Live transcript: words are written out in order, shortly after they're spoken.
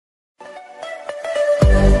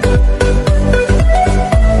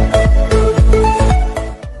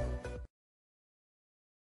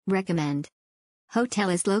Recommend. Hotel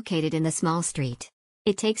is located in the small street.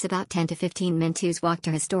 It takes about 10 to 15 minutes walk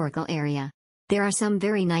to historical area. There are some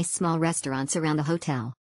very nice small restaurants around the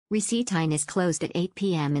hotel. Reception is closed at 8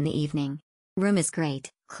 p.m. in the evening. Room is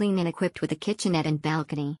great, clean and equipped with a kitchenette and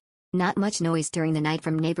balcony. Not much noise during the night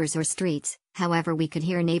from neighbors or streets, however we could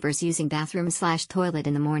hear neighbors using bathroom/toilet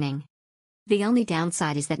in the morning. The only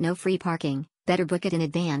downside is that no free parking, better book it in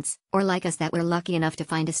advance, or like us that we're lucky enough to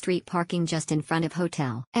find a street parking just in front of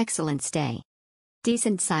hotel. Excellent stay.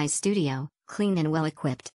 Decent size studio, clean and well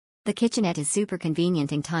equipped. The kitchenette is super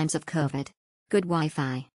convenient in times of COVID. Good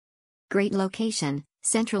Wi-Fi. Great location,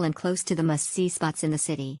 central and close to the must-see spots in the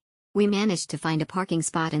city. We managed to find a parking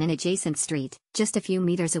spot in an adjacent street, just a few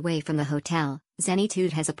meters away from the hotel.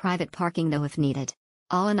 Zenitude has a private parking though if needed.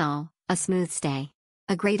 All in all, a smooth stay.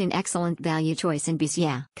 A great and excellent value choice in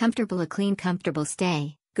Béziers. Comfortable, a clean comfortable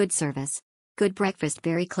stay, good service. Good breakfast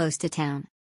very close to town.